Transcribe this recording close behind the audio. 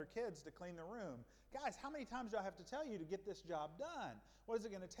kids to clean the room. Guys, how many times do I have to tell you to get this job done? What is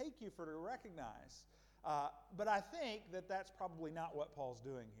it going to take you for to recognize? But I think that that's probably not what Paul's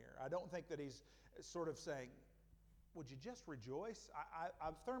doing here. I don't think that he's sort of saying, would you just rejoice? I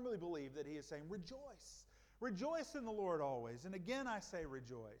firmly believe that he is saying, rejoice. Rejoice in the Lord always. And again, I say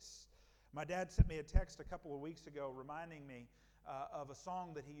rejoice. My dad sent me a text a couple of weeks ago reminding me of a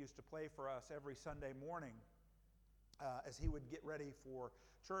song that he used to play for us every Sunday morning as he would get ready for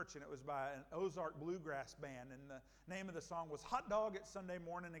church. And it was by an Ozark Bluegrass band. And the name of the song was Hot Dog at Sunday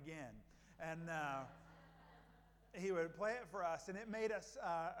Morning Again. And he would play it for us. And it made us,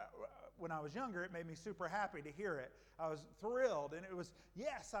 when I was younger, it made me super happy to hear it. I was thrilled. And it was,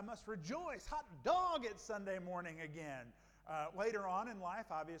 yes, I must rejoice. Hot dog at Sunday morning again. Later on in life,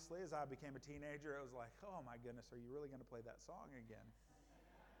 obviously, as I became a teenager, it was like, oh my goodness, are you really going to play that song again?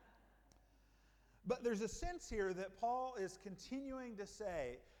 But there's a sense here that Paul is continuing to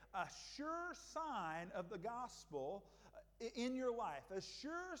say, a sure sign of the gospel in your life, a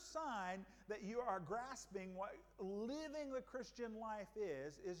sure sign that you are grasping what living the Christian life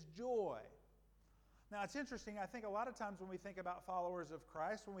is joy. Now, it's interesting. I think a lot of times when we think about followers of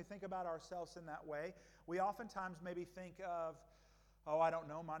Christ, when we think about ourselves in that way, we oftentimes maybe think of,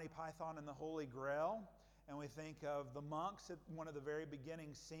 Monty Python and the Holy Grail. And we think of the monks at one of the very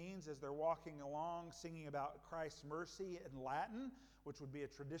beginning scenes as they're walking along singing about Christ's mercy in Latin, which would be a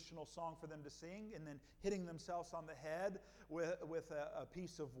traditional song for them to sing, and then hitting themselves on the head with a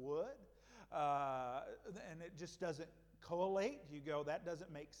piece of wood. And it just doesn't collate. You go, that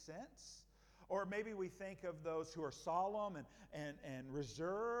doesn't make sense. Or maybe we think of those who are solemn and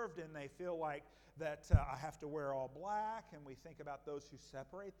reserved, and they feel like that I have to wear all black. And we think about those who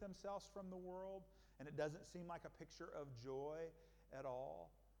separate themselves from the world, and it doesn't seem like a picture of joy at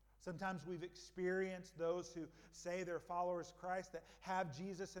all. Sometimes we've experienced those who say they're followers of Christ that have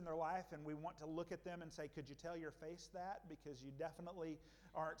Jesus in their life, and we want to look at them and say, could you tell your face that? Because you definitely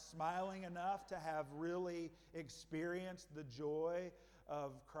aren't smiling enough to have really experienced the joy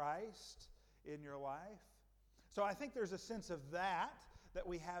of Christ in your life. So I think there's a sense of that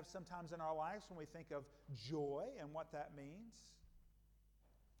we have sometimes in our lives when we think of joy and what that means.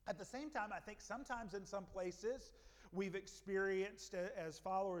 At the same time, I think sometimes in some places we've experienced as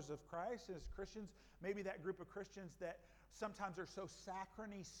followers of Christ, as Christians, maybe that group of Christians that sometimes are so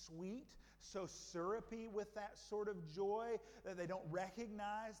saccharine sweet, so syrupy with that sort of joy that they don't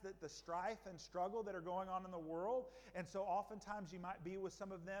recognize that the strife and struggle that are going on in the world. And so oftentimes you might be with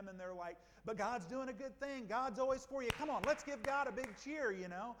some of them and they're like, but God's doing a good thing. God's always for you. Come on, let's give God a big cheer, you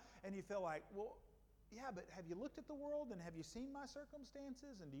know. And you feel like, well, yeah, but have you looked at the world and have you seen my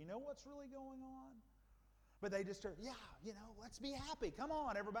circumstances and do you know what's really going on? But they just are, let's be happy. Come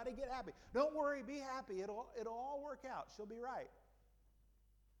on, everybody get happy. Don't worry, be happy. It'll all work out. She'll be right.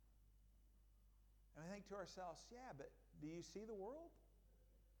 And we think to ourselves, yeah, but do you see the world?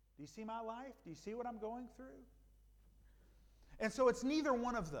 Do you see my life? Do you see what I'm going through? And so it's neither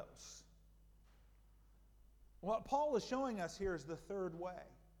one of those. What Paul is showing us here is the third way.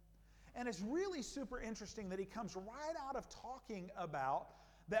 And it's really super interesting that he comes right out of talking about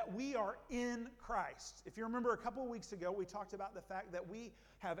that we are in Christ. If you remember a couple of weeks ago, we talked about the fact that we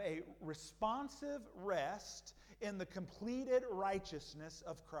have a responsive rest in the completed righteousness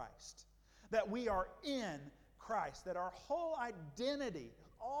of Christ. That we are in Christ. That our whole identity,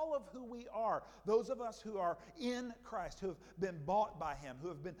 all of who we are, those of us who are in Christ, who have been bought by Him, who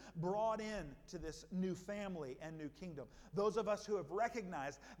have been brought in to this new family and new kingdom. Those of us who have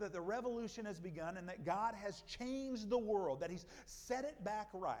recognized that the revolution has begun and that God has changed the world, that He's set it back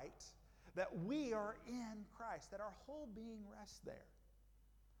right, that we are in Christ, that our whole being rests there.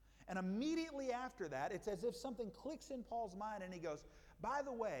 And immediately after that, it's as if something clicks in Paul's mind and he goes, by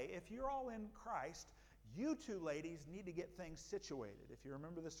the way, if you're all in Christ, you two ladies need to get things situated. If you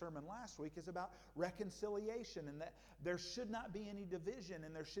remember the sermon last week is about reconciliation and that there should not be any division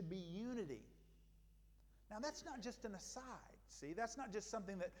and there should be unity. Now that's not just an aside, see? That's not just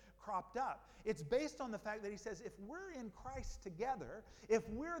something that cropped up. It's based on the fact that he says if we're in Christ together, if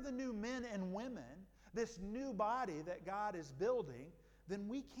we're the new men and women, this new body that God is building, then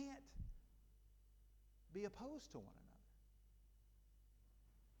we can't be opposed to one another.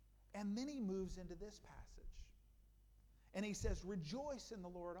 And then he moves into this passage. And he says, rejoice in the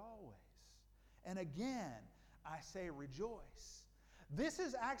Lord always. And again, I say rejoice. This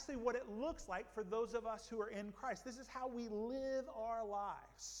is actually what it looks like for those of us who are in Christ. This is how we live our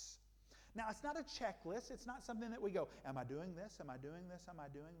lives. Now, it's not a checklist. It's not something that we go, am I doing this? Am I doing this? Am I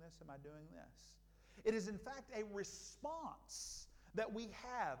doing this? Am I doing this? It is, in fact, a response that we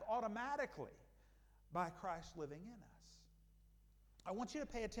have automatically by Christ living in us. I want you to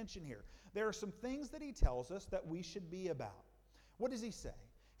pay attention here. There are some things that he tells us that we should be about. What does he say?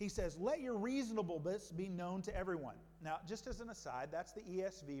 He says, let your reasonableness be known to everyone. Now, just as an aside, that's the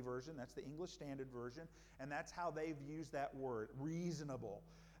ESV version, that's the English Standard Version, and that's how they've used that word, reasonable.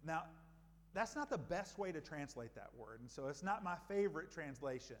 Now, that's not the best way to translate that word, and so it's not my favorite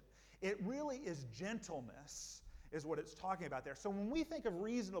translation. It really is gentleness, is what it's talking about there. So when we think of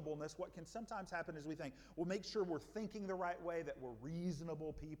reasonableness, what can sometimes happen is we think, we'll make sure we're thinking the right way, that we're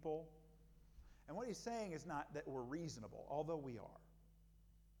reasonable people. And what he's saying is not that we're reasonable, although we are.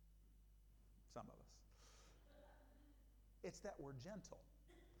 Some of us. It's that we're gentle.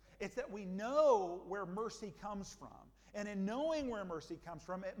 It's that we know where mercy comes from. And in knowing where mercy comes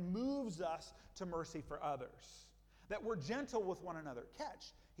from, it moves us to mercy for others. That we're gentle with one another.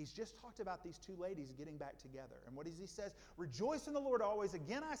 Catch, he's just talked about these two ladies getting back together. And what does he say? Rejoice in the Lord always.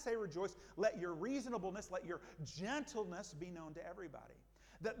 Again, I say rejoice. Let your reasonableness, let your gentleness be known to everybody.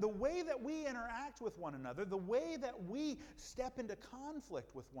 That the way that we interact with one another, the way that we step into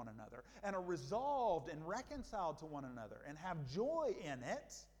conflict with one another and are resolved and reconciled to one another and have joy in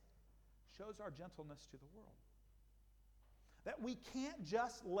it, shows our gentleness to the world. That we can't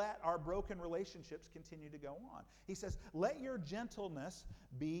just let our broken relationships continue to go on. He says, let your gentleness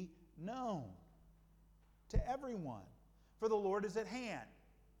be known to everyone, for the Lord is at hand.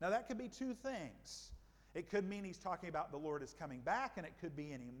 Now that could be two things. It could mean he's talking about the Lord is coming back, and it could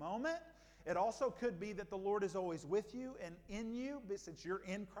be any moment. It also could be that the Lord is always with you and in you, but since you're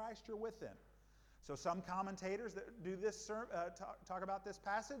in Christ, you're with him. So some commentators that do this talk about this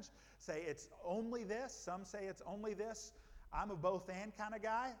passage say it's only this. Some say it's only this. I'm a both and kind of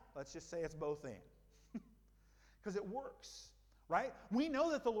guy. Let's just say it's both and. Because it works, right? We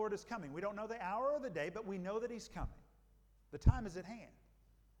know that the Lord is coming. We don't know the hour or the day, but we know that he's coming. The time is at hand.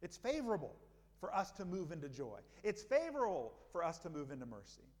 It's favorable for us to move into joy. It's favorable for us to move into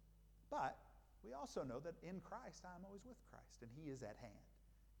mercy. But we also know that in Christ, I am always with Christ, and he is at hand.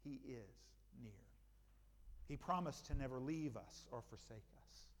 He is near. He promised to never leave us or forsake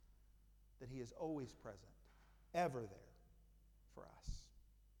us, that he is always present, ever there for us.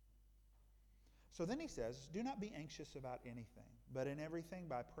 So then he says, do not be anxious about anything, but in everything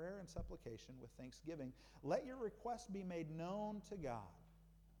by prayer and supplication with thanksgiving, let your requests be made known to God.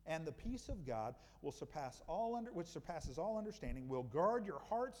 And the peace of God which surpasses all understanding, will guard your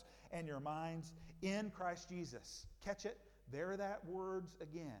hearts and your minds in Christ Jesus. Catch it? There are that words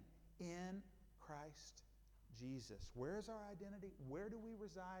again. In Christ Jesus. Where is our identity? Where do we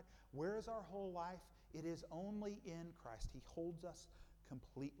reside? Where is our whole life? It is only in Christ. He holds us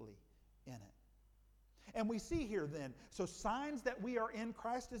completely in it. And we see here then, so signs that we are in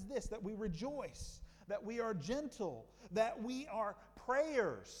Christ is this, that we rejoice, that we are gentle, that we are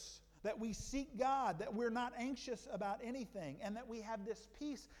prayers, that we seek God, that we're not anxious about anything, and that we have this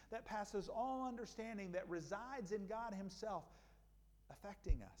peace that passes all understanding that resides in God himself,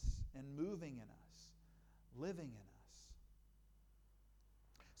 affecting us and moving in us, living in us.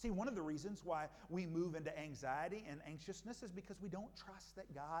 See, one of the reasons why we move into anxiety and anxiousness is because we don't trust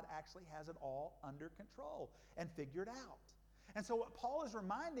that God actually has it all under control and figured out. And so what Paul is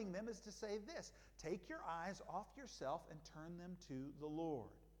reminding them is to say this, take your eyes off yourself and turn them to the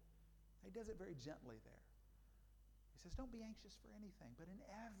Lord. He does it very gently there. He says, don't be anxious for anything, but in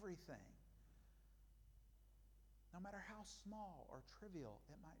everything, no matter how small or trivial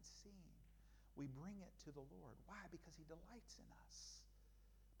it might seem, we bring it to the Lord. Why? Because he delights in us.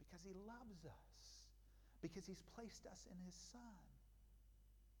 Because he loves us. Because he's placed us in his Son.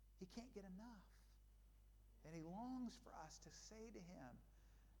 He can't get enough. And he longs for us to say to him,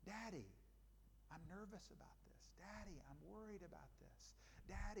 Daddy, I'm nervous about this. Daddy, I'm worried about this.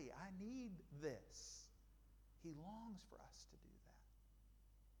 Daddy, I need this. He longs for us to do that.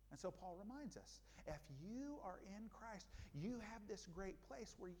 And so Paul reminds us, if you are in Christ, you have this great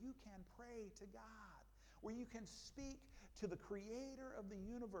place where you can pray to God, where you can speak to the creator of the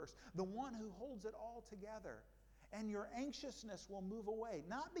universe, the one who holds it all together. And your anxiousness will move away.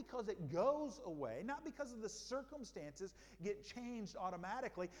 Not because it goes away, not because of the circumstances get changed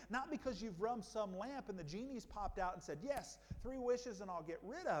automatically, not because you've run some lamp and the genie's popped out and said, yes, 3 wishes and I'll get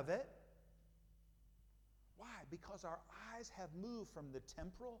rid of it. Why? Because our eyes have moved from the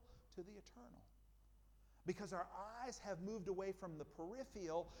temporal to the eternal. Because our eyes have moved away from the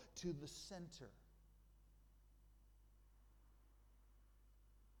peripheral to the center.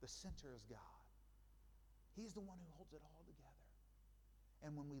 The center is God. He's the one who holds it all together.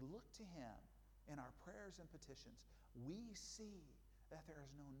 And when we look to him in our prayers and petitions, we see that there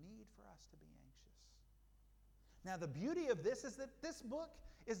is no need for us to be anxious. Now, the beauty of this is that this book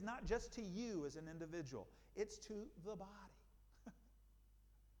is not just to you as an individual. It's to the body.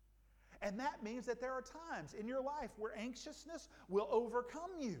 And that means that there are times in your life where anxiousness will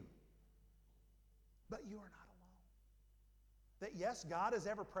overcome you. But you are not alone. That yes, God is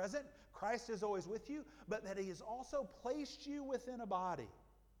ever present, Christ is always with you, but that He has also placed you within a body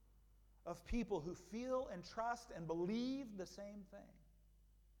of people who feel and trust and believe the same thing.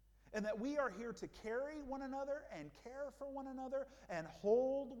 And that we are here to carry one another and care for one another and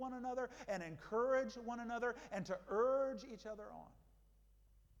hold one another and encourage one another and to urge each other on.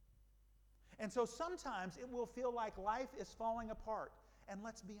 And so sometimes it will feel like life is falling apart. And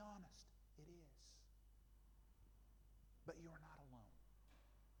let's be honest, it is. But you are not alone.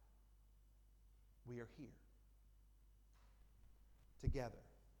 We are here together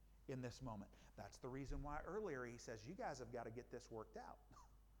in this moment. That's the reason why earlier he says, you guys have got to get this worked out.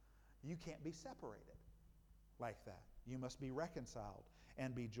 You can't be separated like that. You must be reconciled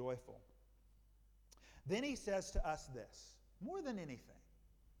and be joyful. Then he says to us this, more than anything,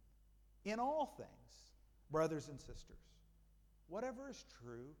 in all things, brothers and sisters, whatever is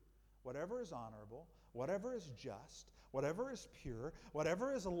true, whatever is honorable, whatever is just, whatever is pure,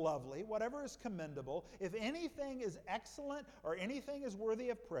 whatever is lovely, whatever is commendable, if anything is excellent or anything is worthy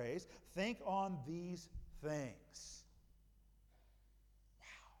of praise, think on these things.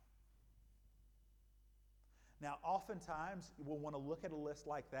 Now, oftentimes, we'll want to look at a list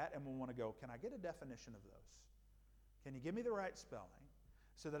like that and we'll want to go, can I get a definition of those? Can you give me the right spelling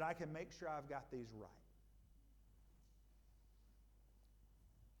so that I can make sure I've got these right?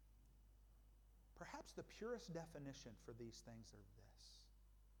 Perhaps the purest definition for these things are this,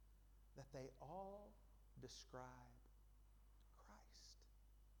 that they all describe Christ.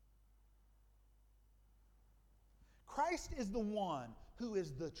 Christ is the one who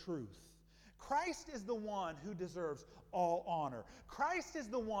is the truth. Christ is the one who deserves all honor. Christ is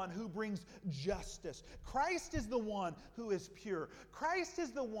the one who brings justice. Christ is the one who is pure. Christ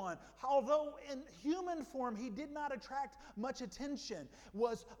is the one, although in human form he did not attract much attention,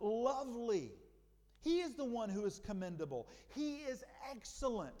 was lovely. He is the one who is commendable. He is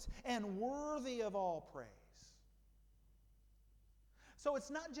excellent and worthy of all praise. So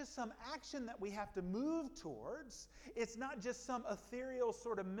it's not just some action that we have to move towards. It's not just some ethereal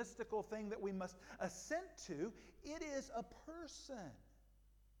sort of mystical thing that we must assent to. It is a person.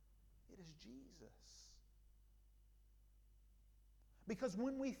 It is Jesus. Because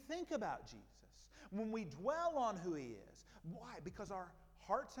when we think about Jesus, when we dwell on who He is, why? Because our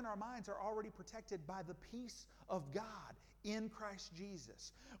hearts and our minds are already protected by the peace of God in Christ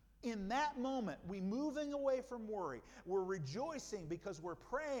Jesus. In that moment, we're moving away from worry. We're rejoicing because we're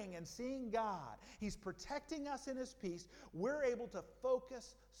praying and seeing God. He's protecting us in His peace. We're able to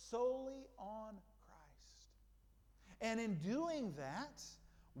focus solely on Christ. And in doing that,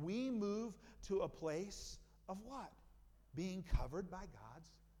 we move to a place of what? Being covered by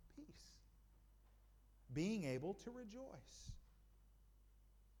God's peace. Being able to rejoice.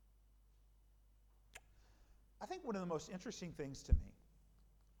 I think one of the most interesting things to me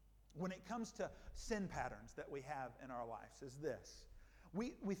when it comes to sin patterns that we have in our lives is this.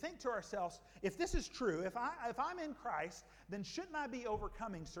 We think to ourselves, if this is true, if I'm in Christ, then shouldn't I be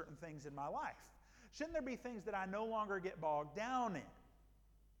overcoming certain things in my life? Shouldn't there be things that I no longer get bogged down in?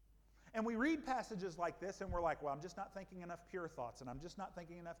 And we read passages like this and we're like, well, I'm just not thinking enough pure thoughts, and I'm just not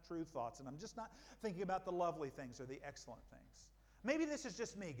thinking enough true thoughts, and I'm just not thinking about the lovely things or the excellent things. Maybe this is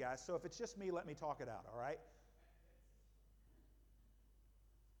just me, guys, so if it's just me, let me talk it out, all right?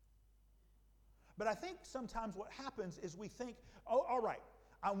 But I think sometimes what happens is we think, oh, all right,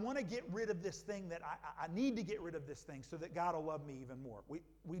 I want to get rid of this thing that I need to get rid of this thing so that God will love me even more.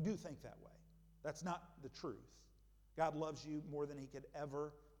 We do think that way. That's not the truth. God loves you more than He could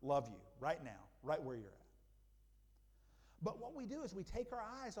ever love you right now, right where you're at. But what we do is we take our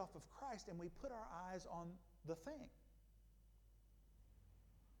eyes off of Christ and we put our eyes on the thing.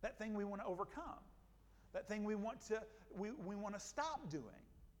 That thing we want to overcome. That thing we want to stop doing.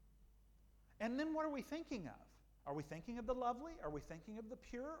 And then what are we thinking of? Are we thinking of the lovely? Are we thinking of the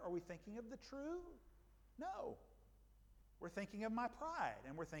pure? Are we thinking of the true? No. We're thinking of my pride,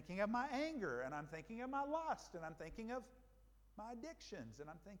 and we're thinking of my anger, and I'm thinking of my lust, and I'm thinking of my addictions, and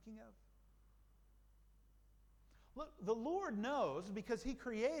I'm thinking of... Look, the Lord knows, because He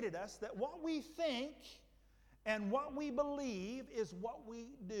created us, that what we think and what we believe is what we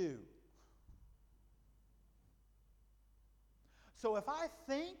do. So if I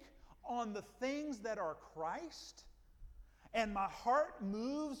think on the things that are Christ, and my heart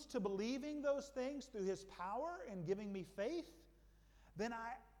moves to believing those things through His power and giving me faith, then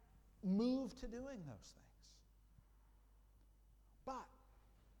I move to doing those things. But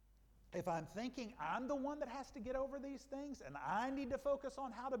if I'm thinking I'm the one that has to get over these things and I need to focus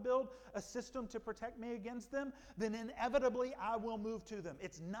on how to build a system to protect me against them, then inevitably I will move to them.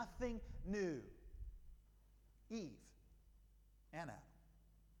 It's nothing new. Eve and Adam,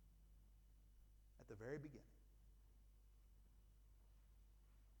 at the very beginning,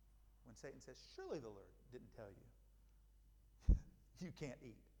 when Satan says, surely the Lord didn't tell you, you can't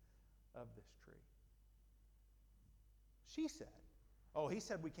eat of this tree. She said, oh, he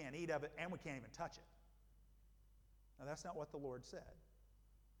said we can't eat of it and we can't even touch it. Now, that's not what the Lord said.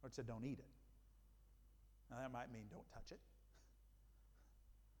 The Lord said, don't eat it. Now, that might mean don't touch it.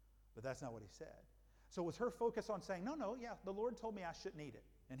 But that's not what he said. So was her focus on saying, no, yeah, the Lord told me I shouldn't eat it,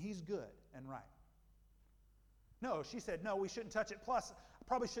 and he's good and right. No, she said, no, we shouldn't touch it. Plus,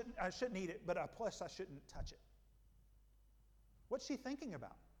 I shouldn't eat it, but plus I shouldn't touch it. What's she thinking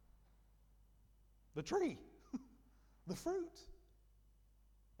about? The tree, the fruit.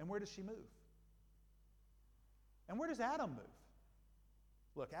 And where does she move? And where does Adam move?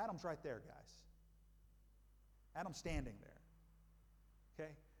 Look, Adam's right there, guys. Adam's standing there.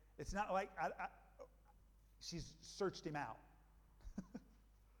 Okay? It's not like she's searched him out.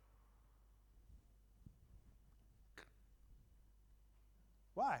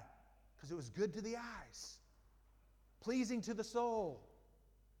 Why? Because it was good to the eyes, pleasing to the soul.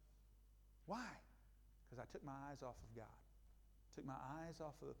 Why? Because I took my eyes off of God. Took my eyes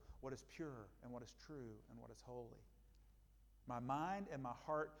off of what is pure and what is true and what is holy. My mind and my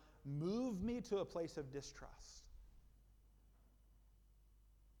heart moved me to a place of distrust.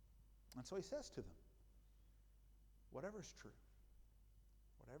 And so he says to them, whatever is true,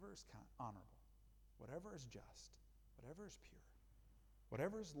 whatever is honorable, whatever is just, whatever is pure,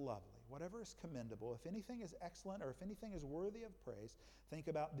 whatever is lovely, whatever is commendable, if anything is excellent or if anything is worthy of praise, think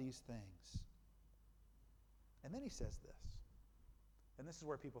about these things. And then he says this. And this is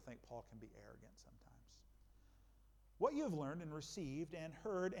where people think Paul can be arrogant sometimes. What you have learned and received and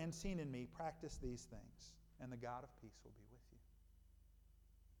heard and seen in me, practice these things, and the God of peace will be with you.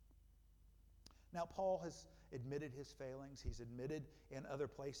 Now, Paul has admitted his failings. He's admitted in other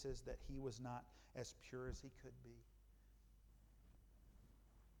places that he was not as pure as he could be.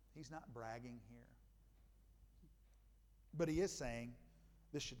 He's not bragging here. But he is saying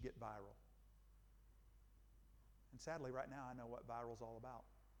this should get viral. And sadly, right now, I know what viral's all about.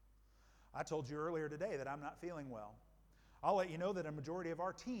 I told you earlier today that I'm not feeling well. I'll let you know that a majority of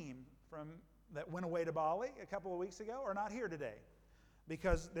our team that went away to Bali a couple of weeks ago are not here today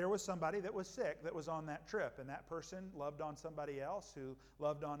because there was somebody that was sick that was on that trip, and that person loved on somebody else who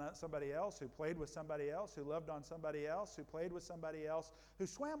loved on somebody else who played with somebody else who loved on somebody else who played with somebody else who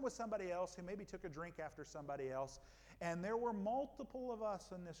swam with somebody else who maybe took a drink after somebody else. And there were multiple of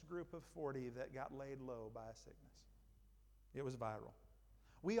us in this group of 40 that got laid low by a sickness. It was viral.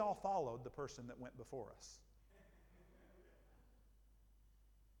 We all followed the person that went before us.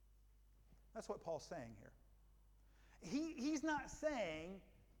 That's what Paul's saying here. He's not saying,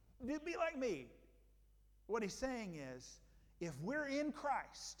 be like me. What he's saying is, if we're in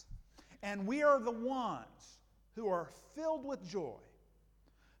Christ and we are the ones who are filled with joy,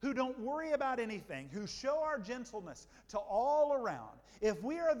 who don't worry about anything, who show our gentleness to all around, if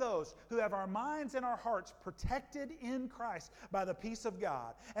we are those who have our minds and our hearts protected in Christ by the peace of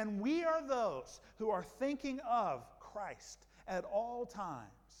God, and we are those who are thinking of Christ at all times,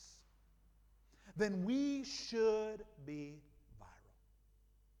 then we should be viral.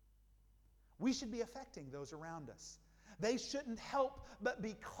 We should be affecting those around us. They shouldn't help but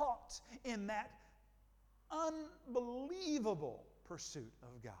be caught in that unbelievable pursuit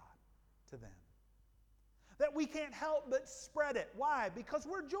of God to them. That we can't help but spread it. Why? Because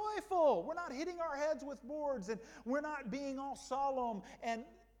we're joyful. We're not hitting our heads with boards, and we're not being all solemn and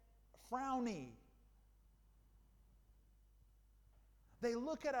frowny. They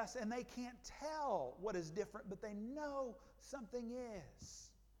look at us and they can't tell what is different, but they know something is.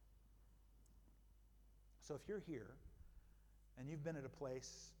 So if you're here and you've been at a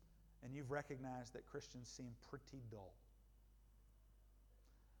place and you've recognized that Christians seem pretty dull,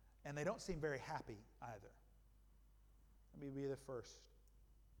 and they don't seem very happy either, let me be the first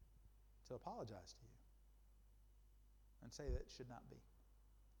to apologize to you and say that it should not be.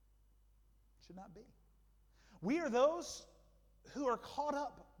 It should not be. We are those who are caught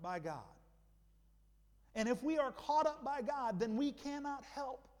up by God. And if we are caught up by God, then we cannot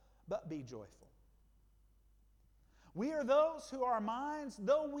help but be joyful. We are those who our minds,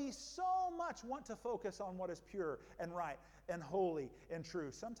 though we so much want to focus on what is pure and right and holy and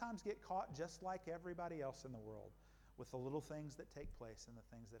true, sometimes get caught just like everybody else in the world with the little things that take place and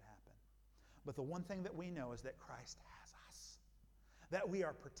the things that happen. But the one thing that we know is that Christ has us. that we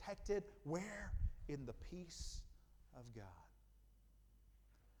are protected. Where? In the peace of God.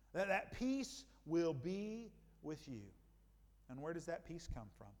 That peace will be with you. And where does that peace come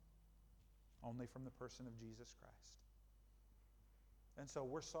from? Only from the person of Jesus Christ. And so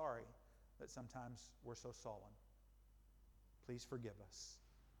we're sorry that sometimes we're so sullen. Please forgive us.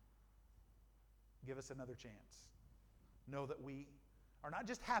 Give us another chance. Know that we are not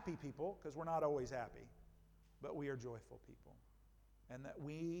just happy people, because we're not always happy, but we are joyful people. And that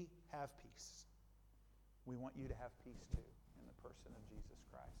we have peace. We want you to have peace too in the person of Jesus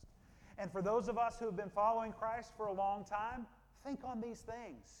Christ. And for those of us who have been following Christ for a long time, think on these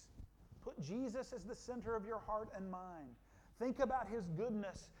things. Put Jesus as the center of your heart and mind. Think about His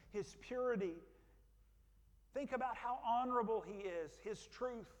goodness, His purity. Think about how honorable He is, His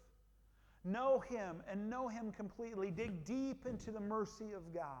truth. Know Him and know Him completely. Dig deep into the mercy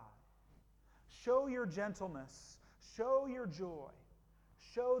of God. Show your gentleness. Show your joy.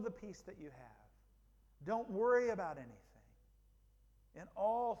 Show the peace that you have. Don't worry about anything. In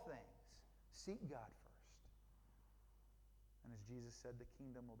all things, seek God first. And as Jesus said, the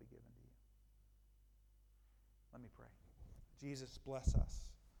kingdom will be given to you. Let me pray. Jesus, bless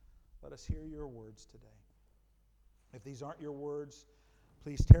us. Let us hear your words today. If these aren't your words,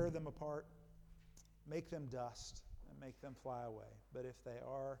 please tear them apart, make them dust, and make them fly away. But if they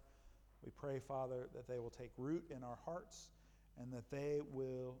are, we pray, Father, that they will take root in our hearts and that they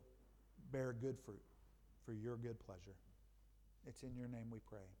will bear good fruit for your good pleasure. It's in your name we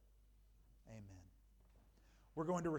pray. Amen. We're going to